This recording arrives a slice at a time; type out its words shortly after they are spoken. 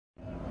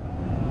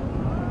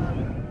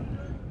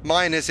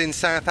Miners in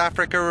South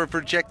Africa have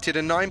rejected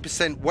a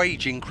 9%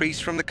 wage increase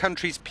from the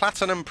country's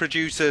platinum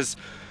producers.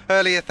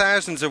 Earlier,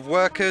 thousands of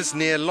workers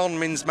near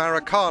Lonmin's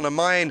Marikana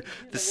mine,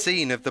 the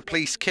scene of the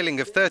police killing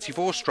of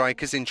 34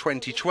 strikers in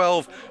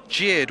 2012,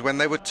 jeered when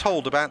they were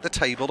told about the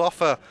tabled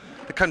offer.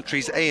 The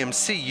country's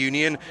AMCU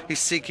union is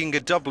seeking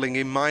a doubling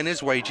in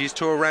miners' wages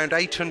to around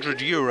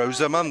 €800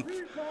 a month.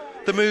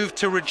 The move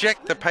to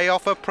reject the pay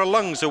offer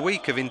prolongs a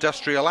week of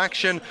industrial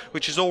action,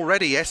 which is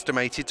already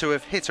estimated to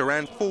have hit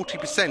around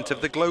 40%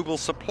 of the global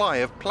supply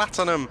of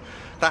platinum.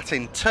 That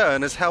in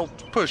turn has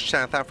helped push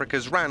South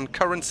Africa's rand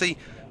currency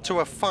to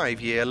a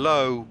 5-year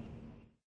low.